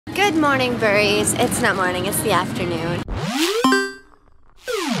Good morning, Burries. It's not morning, it's the afternoon.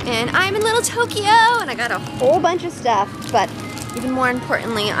 And I'm in Little Tokyo, and I got a whole bunch of stuff, but even more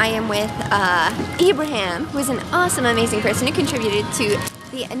importantly, I am with Abraham, who is an awesome, amazing person who contributed to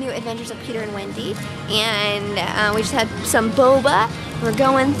the New Adventures of Peter and Wendy. And we just had some boba. We're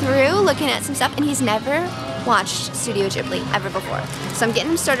going through, looking at some stuff, and he's never watched Studio Ghibli ever before. So I'm getting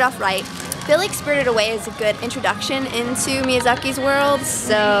him started off right. I feel like Spirited Away is a good introduction into Miyazaki's world,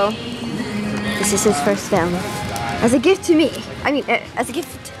 so this is his first film. As a gift to me, as a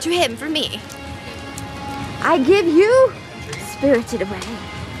gift to him for me, I give you Spirited Away.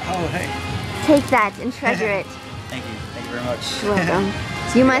 Oh, hey. Take that and treasure it. Thank you very much. You're welcome.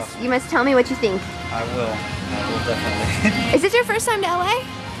 So you must tell me what you think. I will definitely. Is this your first time to LA?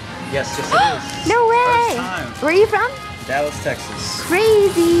 Yes, it is. No way. First time. Where are you from? Dallas, Texas.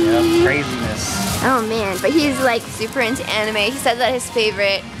 Crazy. Yep, craziness. Oh man, but he's like super into anime. He said that his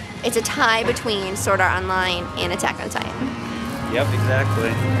favorite, it's a tie between Sword Art Online and Attack on Titan. Yep,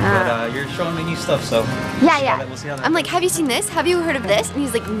 exactly. But you're showing me new stuff, so yeah. We'll see how that I'm like, goes. have you seen this? Have you heard of this? And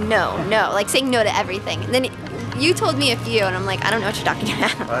he's like, no, like saying no to everything. And then you told me a few, and I'm like, I don't know what you're talking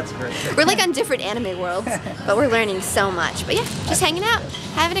about. Oh, that's great. We're like on different anime worlds, but we're learning so much. But yeah, just hanging out,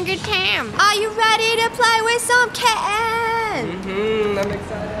 having a good time. Are you ready to play with some kitten? I'm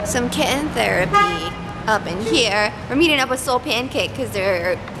excited. Some kitten therapy up in here. We're meeting up with Soul Pancake because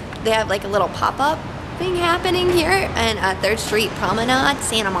they have like a little pop-up thing happening here in 3rd Street Promenade,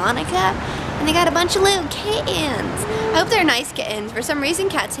 Santa Monica, and they got a bunch of little kittens. I hope they're nice kittens. For some reason,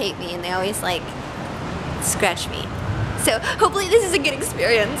 cats hate me and they always like scratch me. So hopefully this is a good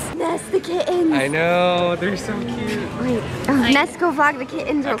experience. Ness the kittens. I know, they're so cute. Wait, Ness, go vlog the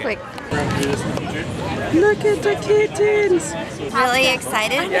kittens real quick. Look at the kittens. Really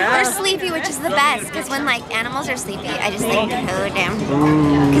excited? Yeah. They're sleepy, which is the best, because when like animals are sleepy, I just like code them.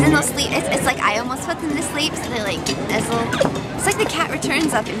 Because then they'll sleep. It's like I almost put them to sleep, so they like nuzzle. It's like the cat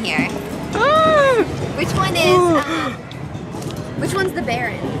returns up in here. Which one is? Which one's the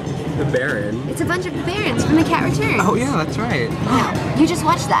Baron? The Baron. It's a bunch of the Barons from the Cat Returns. Oh yeah, that's right. Yeah. You just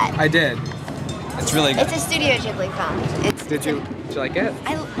watched that. I did. It's really good. It's a Studio Ghibli film. Did you like it?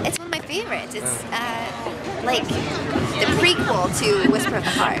 It's one of my favorites. It's like the prequel to Whisper of the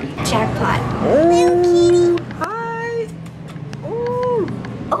Heart. Jackpot. Oh, hi.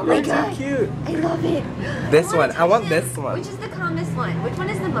 Oh my That's god. so cute. I love it. This one. I want this one. Which is the calmest one? Which one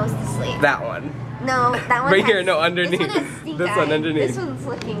is the most asleep? That one. No, that one. Right here, no, underneath. This one has stink This eye. one underneath. This one's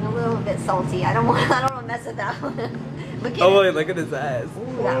looking a little bit salty. I don't want to mess with that one. Look at Oh it. wait, look at his eyes.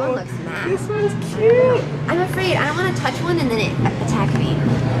 Ooh, that one looks mad. This one's cute. I'm afraid. I don't want to touch one and then it attack me.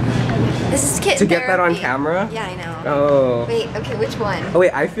 This is kitten To get that on therapy. camera? Yeah, I know. Oh. Wait, okay, which one? Oh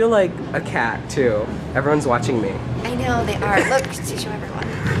wait, I feel like a cat too. Everyone's watching me. I know they are. Look, to show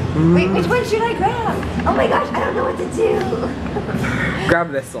everyone. Wait, which one should I grab? Oh my gosh, I don't know what to do.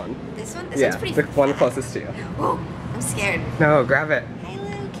 Grab this one. This one? This Yeah, one's pretty the one fat. closest to you. Whoa, I'm scared. No, grab it. Hi,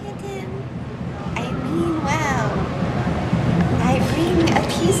 little kitten. I mean, wow. I bring a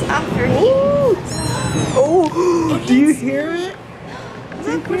peace offering. Oh, do you hear it?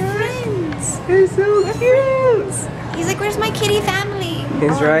 Look, we're friends. They're so cute. He's like, where's my kitty family?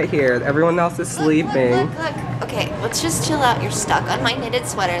 He's right here. Everyone else is sleeping. Look. Okay, let's just chill out. You're stuck on my knitted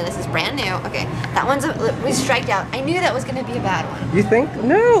sweater. This is brand new. Okay, that one's we striked out. I knew that was gonna be a bad one. You think?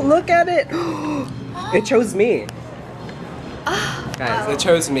 No, look at it. It chose me. Guys, it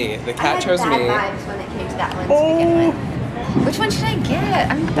chose me. The cat chose I me. had bad vibes when it came to that one to begin with. Which one should I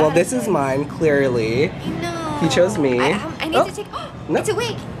get? I'm bad Well, at this is mine, clearly. I know. He chose me. I need to take. No. It's a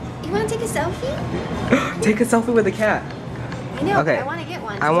wig. You want to take a selfie? Take a selfie with the cat. I know. Okay. I want to get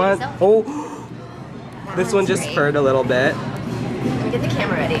one. I want. Take a selfie. Oh, That this one one's just great. purred a little bit. Let me get the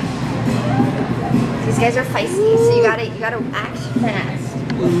camera ready. These guys are feisty, so you gotta act fast.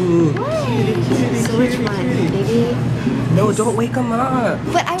 Ooh. So which one, baby? No, don't wake him up.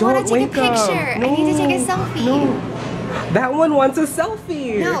 But I want to take a picture. I need to take a selfie. No. That one wants a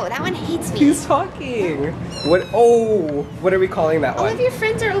selfie. No, that one hates me. He's talking. What? Oh, what are we calling that All one? of your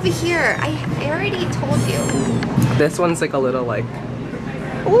friends are over here. I already told you. This one's like a little like.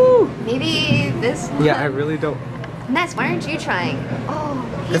 Ooh. Maybe this one. Yeah, I really don't. Ness, why aren't you trying?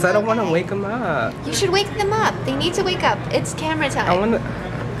 Oh. Because I don't want to wake him up. You should wake them up. They need to wake up. It's camera time. I want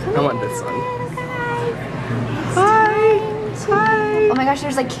this one. Hi. Hi. Oh my gosh,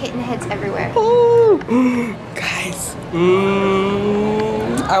 there's like kitten heads everywhere. Oh, guys.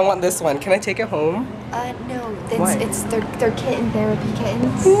 I want this one. Can I take it home? No. Why? They're kitten therapy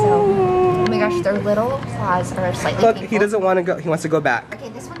kittens. So, oh my gosh, their little claws are slightly Look, painful. he doesn't want to go. He wants to go back. Okay,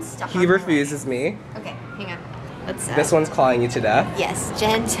 this one's stuck. He refuses me. Okay, hang on. What's up? This one's clawing you to death. Yes,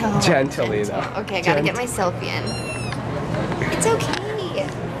 gentle. Gently, though. Okay, I gotta get my selfie in. It's okay.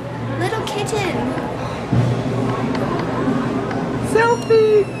 Little kitten.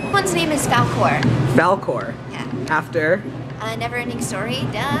 Selfie! One's name is Falcor. Falcor. Yeah. After? Never Ending Story.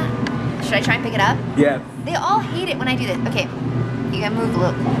 Duh. Should I try and pick it up? Yeah. They all hate it when I do this. Okay. You gotta move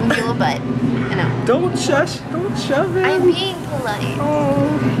your little butt. I know. Don't shush. Don't shove it. I'm being polite.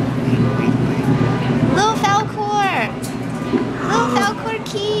 Oh. Little Falcor. Little Falcor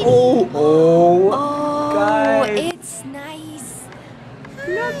kitty. Oh, guys. It's nice.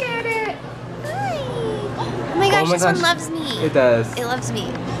 Look at it. Hi. Oh my gosh, this one loves me. It does. It loves me.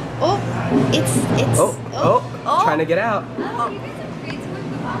 Oh, it's. Oh. Trying to get out.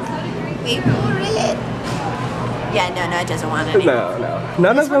 Wait for it. Yeah, no, it doesn't want any. No.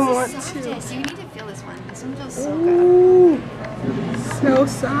 None of them want This to. one's the softest. You need to feel this one. This one feels so good. Ooh, so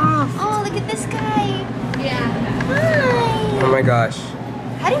soft. Oh, look at this guy. Yeah. Hi. Oh my gosh.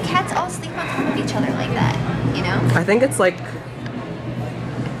 How do cats all sleep on top of each other like that? You know? I think it's like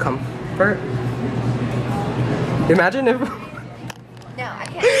comfort. Imagine if No, I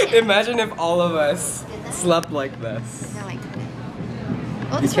can't. imagine if all of us slept like this. No, I couldn't.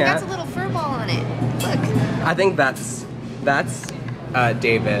 Oh, this one got a little fur ball on it. Look. I think that's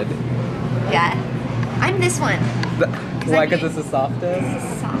David. Yeah. I'm this one. Why? Because it's the softest. This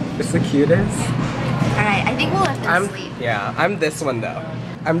is soft. It's the cutest. All right, I think we'll let them sleep. Yeah, I'm this one though.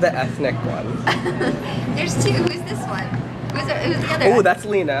 I'm the ethnic one. There's two. Who's this one? Who's the other? Oh, that's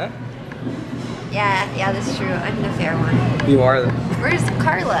Lena. Yeah, that's true. I'm the fair one. You are Where's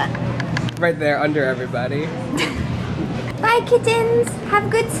Carla? right there under everybody. Bye, kittens. Have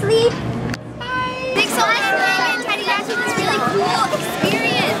good sleep. Bye. Thanks so much for coming and trying to get this really cool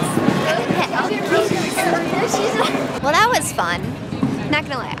experience. Well, that was fun. Not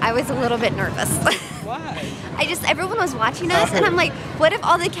gonna lie, I was a little bit nervous. Why? Everyone was watching us, and I'm like, what if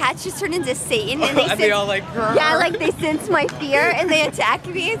all the cats just turn into Satan and they all like. yeah, like they sense my fear and they attack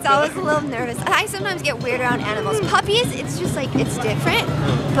me, so I was a little nervous. I sometimes get weird around animals. Puppies, it's just like, it's different.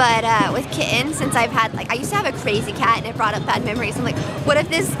 But with kittens, since I've had, like, I used to have a crazy cat and it brought up bad memories. I'm like, what if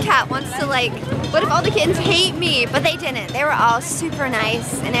this cat wants to, like, what if all the kittens hate me? But they didn't. They were all super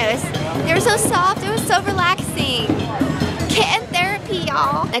nice, and they were so soft, it was so relaxing. Kitten therapy,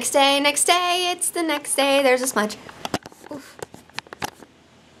 y'all. Next day, it's the next day. There's a smudge. Oof.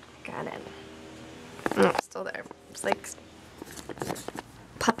 Got it. Oh, still there. It's like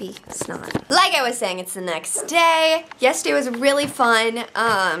puppy snot. Like I was saying, it's the next day. Yesterday was really fun.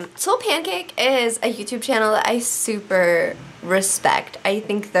 Soul Pancake is a YouTube channel that I super respect. I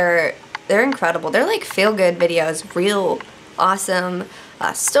think they're incredible. They're like feel-good videos, real awesome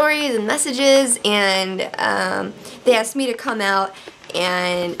stories and messages, and they asked me to come out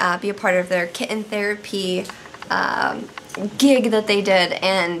and be a part of their kitten therapy gig that they did,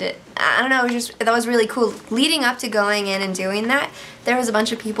 and I don't know, that was really cool. Leading up to going in and doing that, there was a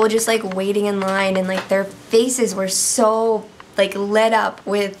bunch of people just like waiting in line, and like their faces were so like lit up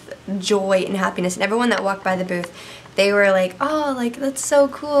with joy and happiness, and everyone that walked by the booth, they were like, oh, like that's so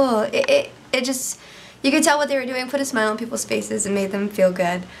cool. It just, you could tell what they were doing put a smile on people's faces and made them feel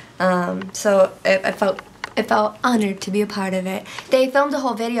good. So I felt honored to be a part of it. They filmed a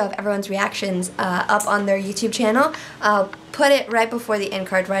whole video of everyone's reactions up on their YouTube channel. I'll put it right before the end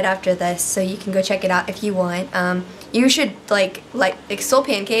card, right after this, so you can go check it out if you want. You should like Soul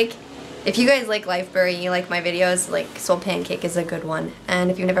Pancake. If you guys like LifeBurry and you like my videos, like Soul Pancake is a good one. And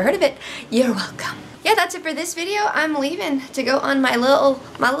if you've never heard of it, you're welcome. Yeah, that's it for this video. I'm leaving to go on my little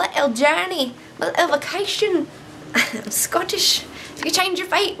journey, my little vacation. I'm Scottish. You could change your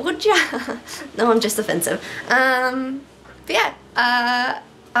fate, would ya? No, I'm just offensive. But yeah,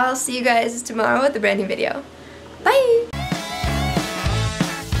 I'll see you guys tomorrow with a brand new video. Bye!